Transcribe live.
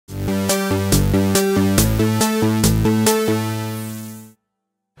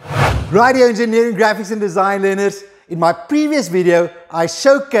Radio engineering, graphics and design learners. In my previous video, I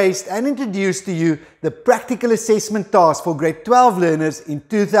showcased and introduced to you the practical assessment task for grade 12 learners in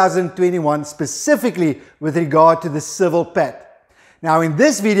 2021, specifically with regard to the civil PAT. Now in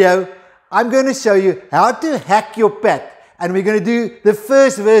this video, I'm going to show you how to hack your PAT, and we're going to do the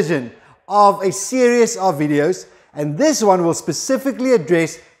first version of a series of videos, and this one will specifically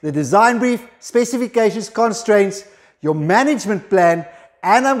address the design brief, specifications, constraints, your management plan,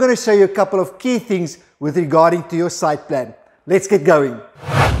 and I'm going to show you a couple of key things with regarding to your site plan. Let's get going.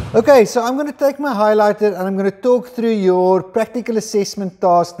 Okay, so I'm going to take my highlighter and I'm going to talk through your practical assessment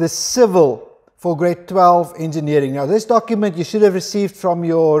task, the civil for grade 12 engineering. Now this document you should have received from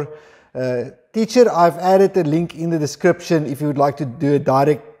your teacher. I've added a link in the description if you would like to do a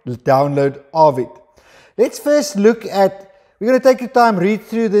direct download of it. Let's first look at, we're going to take your time, read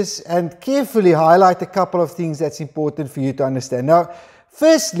through this and carefully highlight a couple of things that's important for you to understand. Now,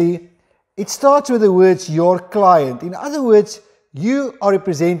 firstly, it starts with the words your client. In other words, you are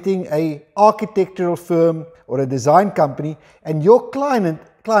representing an architectural firm or a design company, and your client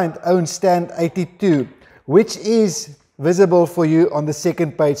owns stand 82, which is visible for you on the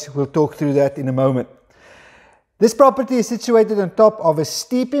second page. We'll talk through that in a moment. This property is situated on top of a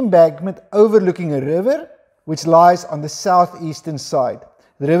steep embankment overlooking a river, which lies on the southeastern side.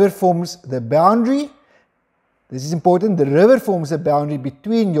 The river forms the boundary. This is important. The river forms a boundary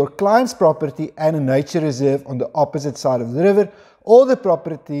between your client's property and a nature reserve on the opposite side of the river. All the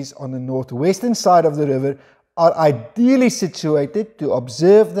properties on the northwestern side of the river are ideally situated to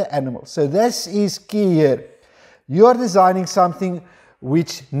observe the animals. So this is key here. You are designing something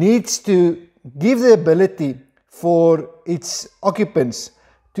which needs to give the ability for its occupants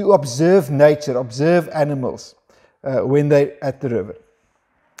to observe nature, observe animals when they're at the river.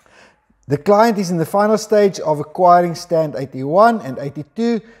 The client is in the final stage of acquiring stand 81 and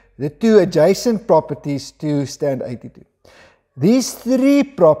 82, the two adjacent properties to stand 82. These three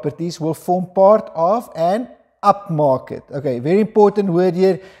properties will form part of an upmarket. Okay, very important word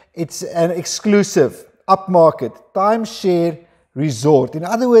here. It's an exclusive upmarket timeshare resort. In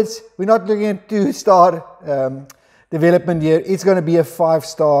other words, we're not looking at 2-star development here. It's going to be a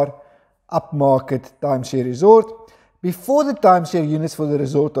 5-star upmarket timeshare resort. Before the timeshare units for the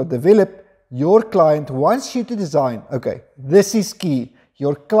resort are developed, your client wants you to design. Okay, this is key.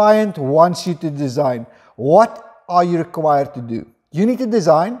 Your client wants you to design. What are you required to do? You need to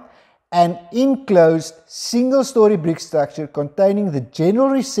design an enclosed single-story brick structure containing the general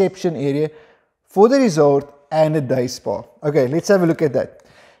reception area for the resort and a day spa. Okay, let's have a look at that.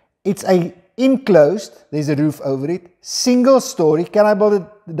 It's a enclosed, there's a roof over it, single-story. Can I build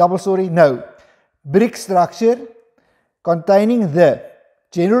a double-story? No. Brick structure containing the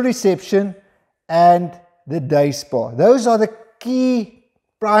general reception and the day spa. Those are the key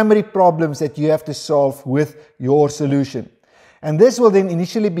primary problems that you have to solve with your solution. And this will then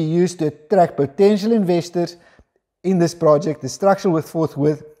initially be used to attract potential investors in this project. The structure will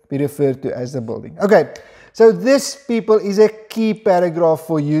forthwith be referred to as the building. Okay, so this, people, is a key paragraph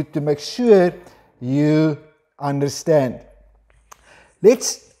for you to make sure you understand.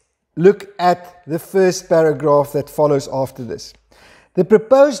 Let's look at the first paragraph that follows after this. The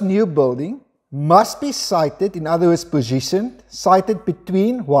proposed new building must be sited, in other words positioned, sited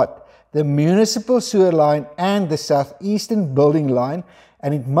between what? The municipal sewer line and the southeastern building line,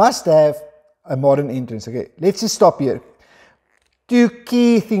 and it must have a modern entrance. Okay, let's just stop here. Two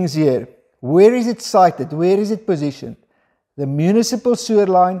key things here. Where is it sited? Where is it positioned? The municipal sewer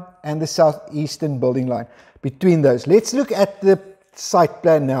line and the southeastern building line. Between those. Let's look at the site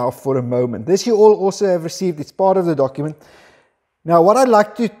plan now for a moment. This you all also have received. It's part of the document. Now what I'd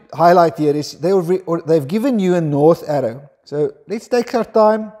like to highlight here is they've given you a north arrow. So let's take our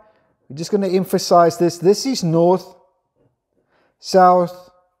time. We're just going to emphasize this. This is north,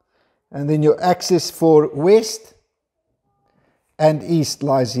 south, and then your axis for west and east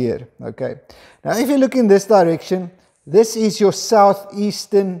lies here. Okay. Now if you look in this direction, this is your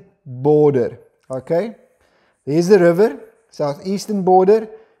southeastern border. Okay. There's the river, southeastern border.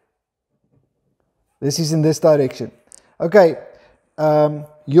 This is in this direction. Okay.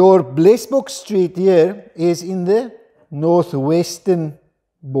 Your Blesbok Street here is in the northwestern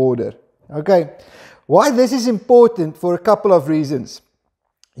border. Okay. Why this is important? For a couple of reasons.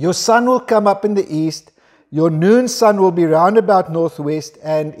 Your sun will come up in the east. Your noon sun will be round about northwest,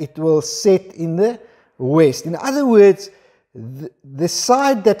 and it will set in the west. In other words, the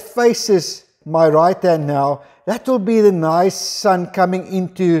side that faces my right hand now, that will be the nice sun coming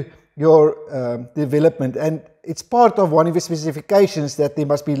into your development. And it's part of one of your specifications that there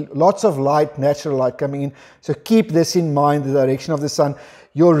must be lots of light, natural light coming in. So keep this in mind, the direction of the sun.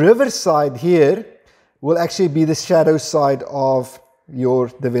 Your river side here will actually be the shadow side of your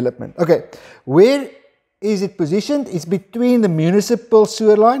development. Okay, where is it positioned? It's between the municipal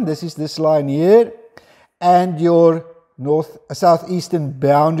sewer line, this is this line here, and your southeastern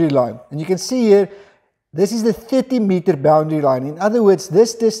boundary line. And you can see here, this is the 30-meter boundary line. In other words,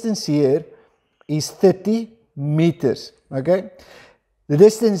 this distance here is 30 meters, okay? The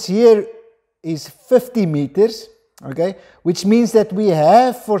distance here is 50 meters, okay? Which means that we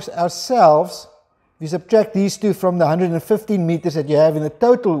have for ourselves, if you subtract these two from the 115 meters that you have in the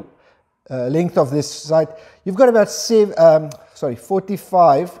total length of this site, you've got about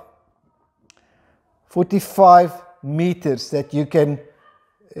 45 meters that you can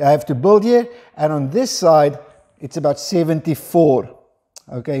have to build here, and on this side it's about 74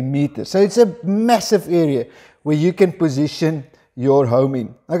 meters. So it's a massive area where you can position your home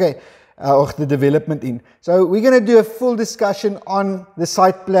in, or the development in. So we're going to do a full discussion on the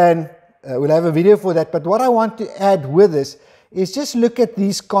site plan. We'll have a video for that, but what I want to add with this is just look at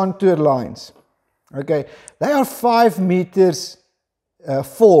these contour lines. Okay, they are 5 meters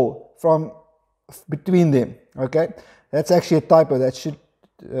fall from between them. Okay, that's actually a typo. That should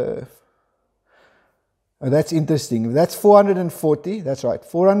oh, that's interesting. That's 440. That's right,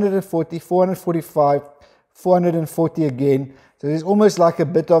 440, 445, 440 again. So there's almost like a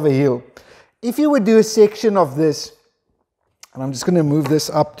bit of a hill. If you would do a section of this, and I'm just going to move this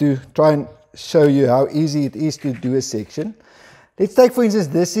up to try and show you how easy it is to do a section. Let's take, for instance,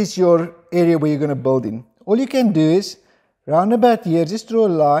 this is your area where you're going to build in. All you can do is round about here, just draw a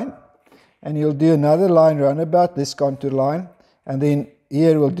line, and you'll do another line round about this contour line, and then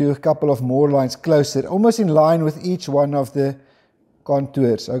here we'll do a couple of more lines closer, almost in line with each one of the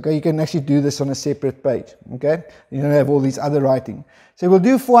contours. Okay, you can actually do this on a separate page. Okay, you don't have all these other writing. So we'll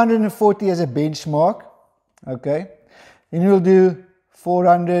do 440 as a benchmark. Okay, then we'll do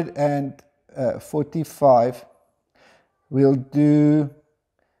 445. We'll do,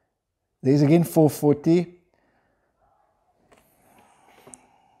 there's again 440.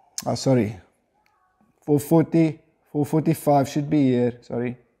 Oh, sorry, 440, 445 should be here,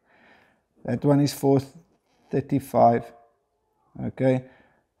 sorry. That one is 435, okay,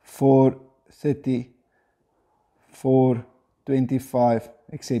 430, 425,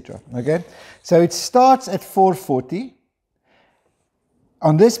 etc. Okay, so it starts at 440.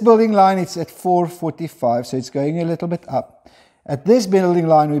 On this building line, it's at 445, so it's going a little bit up. At this building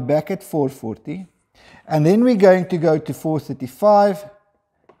line, we're back at 440, and then we're going to go to 435,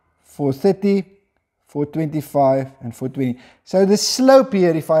 430, 425, and 420. So the slope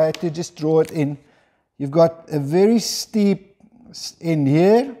here, if I had to just draw it in, you've got a very steep end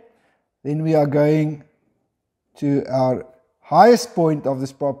here. Then we are going to our highest point of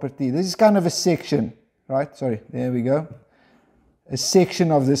this property. This is kind of a section, right? Sorry, there we go. A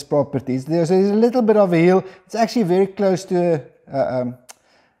section of this property. So there's a little bit of a hill. It's actually very close to a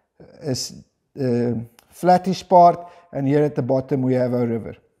flattish part, and here at the bottom we have our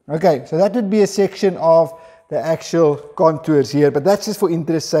river. Okay, so that would be a section of the actual contours here, but that's just for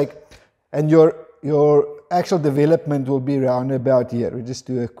interest's sake, and your actual development will be round about here. We'll just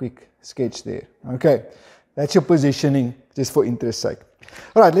do a quick sketch there. Okay, that's your positioning, just for interest's sake.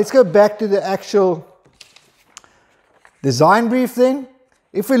 All right, let's go back to the actual design brief then.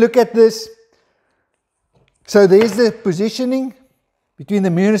 If we look at this, so there's the positioning between the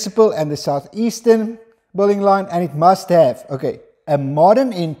municipal and the southeastern building line, and it must have, a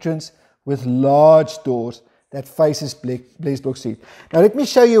modern entrance with large doors that faces Blessed Block Street. Now let me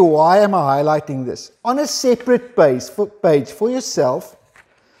show you why am I highlighting this. On a separate page for yourself,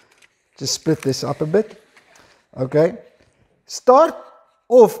 just split this up a bit, start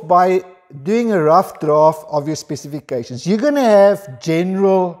off by doing a rough draft of your specifications. You're going to have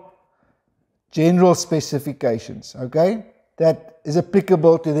general specifications, that is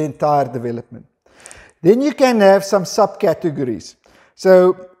applicable to the entire development. Then you can have some subcategories.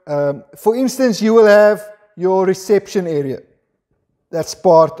 So, for instance, you will have your reception area. That's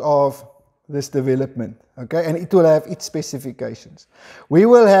part of this development, and it will have its specifications. We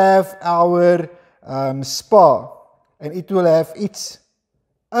will have our spa, and it will have its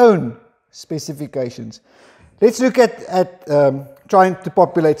own specifications. Let's look at trying to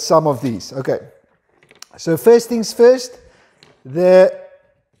populate some of these. So first things first, the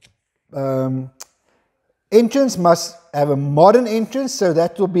entrance must have a modern entrance, so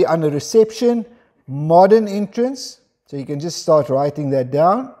that will be under reception, modern entrance. So you can just start writing that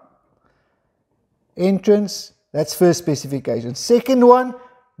down. Entrance, that's first specification. Second one,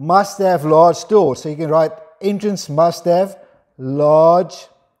 must have large doors. So you can write entrance must have large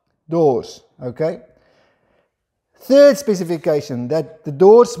doors. Okay. Third specification, that the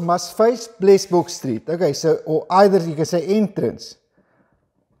doors must face Blesbok Street. Okay, so, or either you can say entrance,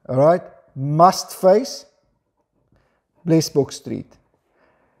 all right, must face Blesbok Street.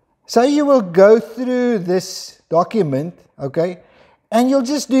 So you will go through this document, okay, and you're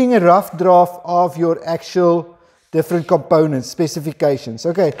just doing a rough draft of your actual different components, specifications.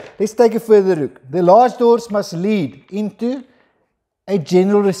 Okay, let's take a further look. The large doors must lead into a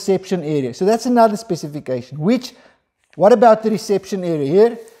general reception area. So that's another specification. What about the reception area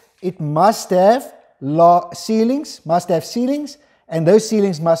here? It must have ceilings, and those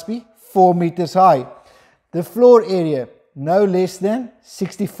ceilings must be 4 meters high. The floor area, no less than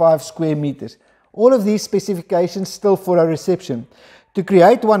 65 square meters. All of these specifications still for our reception. To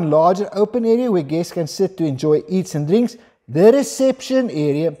create one larger open area where guests can sit to enjoy eats and drinks, the reception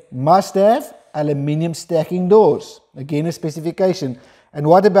area must have aluminium stacking doors. Again, a specification. And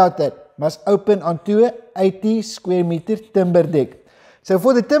what about that? Must open onto a 80 square meter timber deck. So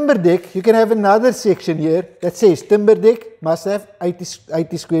for the timber deck, you can have another section here that says timber deck must have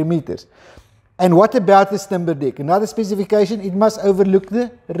 80 square meters. And what about this timber deck? Another specification, it must overlook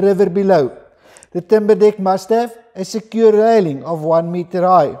the river below. The timber deck must have a secure railing of 1 meter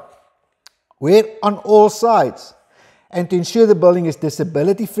high, where on all sides. And to ensure the building is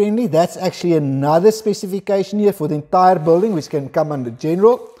disability friendly, that's actually another specification here for the entire building, which can come under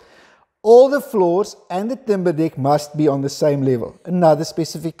general. All the floors and the timber deck must be on the same level. Another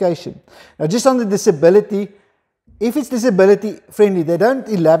specification. Now just on the disability, if it's disability friendly, they don't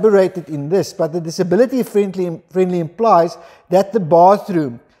elaborate it in this, but the disability friendly implies that the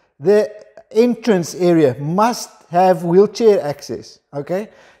bathroom, the entrance area must have wheelchair access. Okay,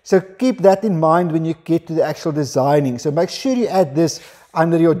 so keep that in mind when you get to the actual designing. So make sure you add this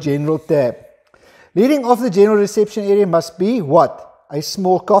under your general tab. Leading off the general reception area must be what? A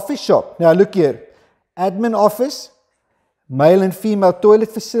small coffee shop. Now look here, admin office, male and female toilet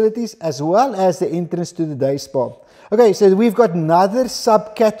facilities, as well as the entrance to the day spa. Okay, so we've got another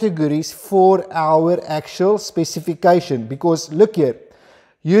subcategories for our actual specification, because look here,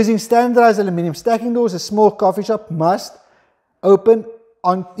 using standardized aluminum stacking doors, a small coffee shop must open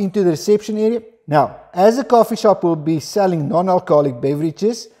into the reception area. Now, as a coffee shop will be selling non-alcoholic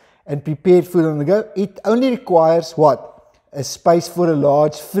beverages and prepared food on the go, it only requires what? A space for a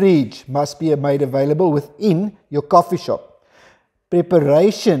large fridge must be made available within your coffee shop.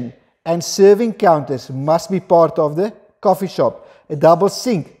 Preparation and serving counters must be part of the coffee shop. A double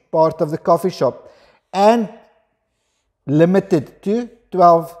sink, part of the coffee shop. And limited to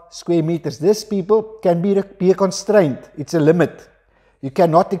 12 square meters. This, people, can be a constraint. It's a limit. You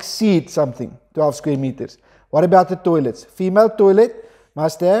cannot exceed something, 12 square meters. What about the toilets? Female toilet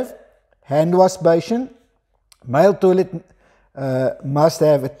must have hand wash basin. Male toilet must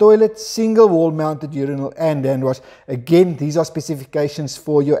have a toilet, single wall mounted urinal and hand wash. Again, these are specifications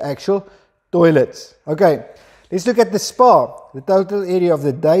for your actual toilets. Okay, let's look at the spa. The total area of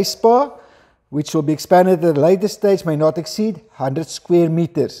the day spa, which will be expanded at a later stage, may not exceed 100 square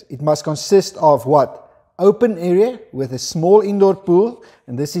meters. It must consist of what? Open area with a small indoor pool,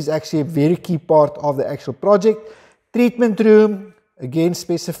 and this is actually a very key part of the actual project. Treatment room, again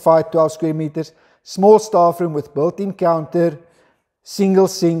specified 12 square meters. Small staff room with built-in counter, single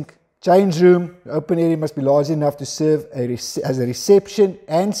sink, change room. The open area must be large enough to serve as a reception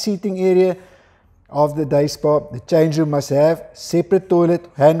and seating area of the day spa. The change room must have separate toilet,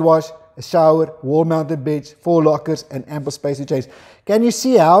 hand wash, a shower, wall-mounted beds, 4 lockers, and ample space to change. Can you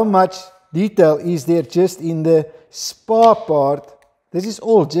see how much detail is there just in the spa part? This is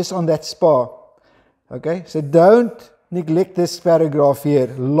all just on that spa. Okay, so don't neglect this paragraph here.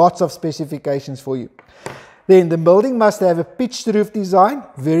 Lots of specifications for you. Then the building must have a pitched roof design.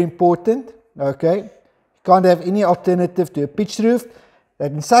 Very important. Okay, you can't have any alternative to a pitched roof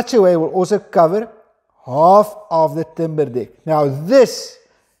that in such a way will also cover half of the timber deck. Now this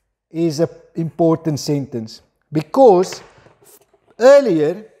is an important sentence, because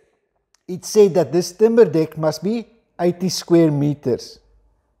earlier it said that this timber deck must be 80 square meters.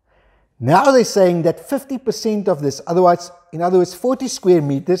 Now they're saying that 50% of this, in other words 40 square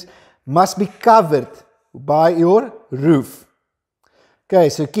meters, must be covered by your roof. Okay,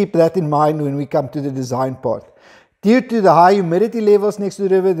 so keep that in mind when we come to the design part. Due to the high humidity levels next to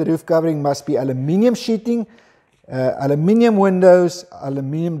the river, the roof covering must be aluminium sheeting, aluminium windows,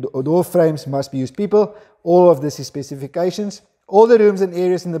 aluminium door frames must be used. People, all of this is specifications. All the rooms and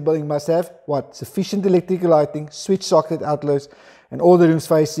areas in the building must have what? Sufficient electrical lighting, switch socket outlets, and all the rooms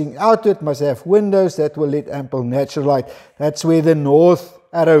facing outward must have windows that will let ample natural light. That's where the north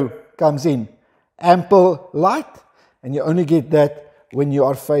arrow comes in. ample light, and you only get that when you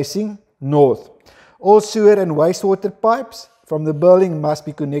are facing north. All sewer and wastewater pipes from the building must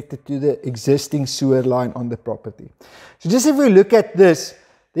be connected to the existing sewer line on the property. So just if we look at this,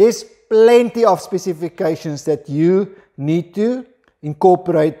 there's plenty of specifications that you need to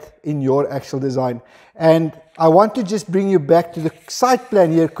incorporate in your actual design. And I want to just bring you back to the site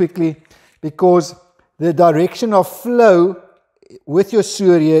plan here quickly, because the direction of flow with your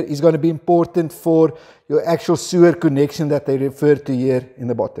sewer here is going to be important for your actual sewer connection that they refer to here in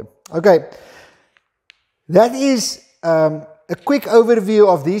the bottom. Okay, that is a quick overview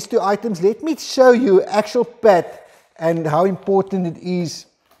of these two items. Let me show you actual pad and how important it is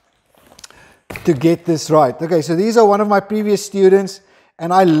to get this right. Okay, so these are one of my previous students,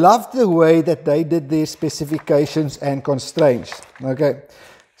 and I love the way that they did their specifications and constraints. Okay,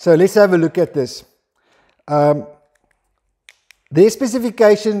 so let's have a look at this. Their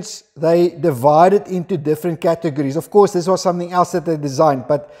specifications, they divided into different categories. Of course, this was something else that they designed,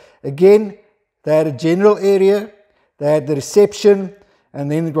 but again, they had a general area, they had the reception,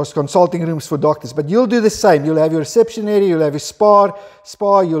 and then it was consulting rooms for doctors. But you'll do the same. You'll have your reception area, you'll have your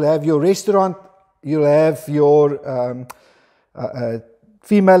spa, you'll have your restaurant, you'll have your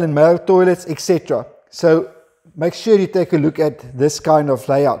female and male toilets, etc. So make sure you take a look at this kind of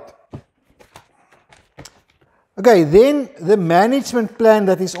layout. Okay, then the management plan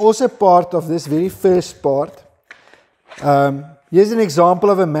that is also part of this very first part. Here's an example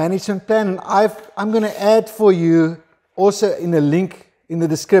of a management plan, and I'm going to add for you also in a link in the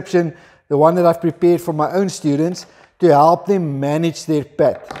description, the one that I've prepared for my own students to help them manage their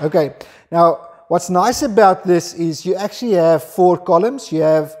pad. Okay, now what's nice about this is you actually have 4 columns. You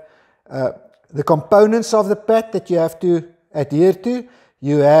have the components of the pad that you have to adhere to.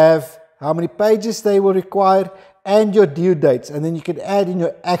 You have how many pages they will require, and your due dates. And then you can add in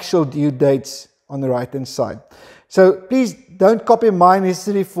your actual due dates on the right hand side. So please don't copy mine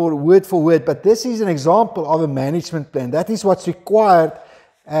necessarily for word, but this is an example of a management plan. That is what's required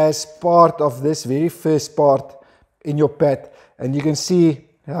as part of this very first part in your pad. And you can see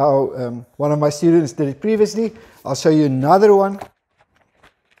how one of my students did it previously. I'll show you another one.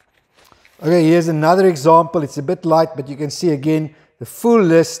 Okay, here's another example. It's a bit light, but you can see again the full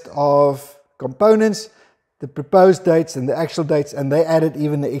list of components, the proposed dates and the actual dates, and they added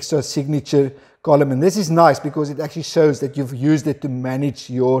even the extra signature column. And this is nice because it actually shows that you've used it to manage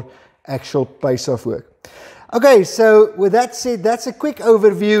your actual pace of work. Okay, so with that said, that's a quick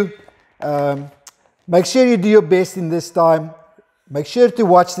overview. Make sure you do your best in this time. Make sure to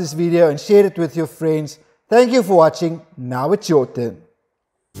watch this video and share it with your friends. Thank you for watching. Now it's your turn.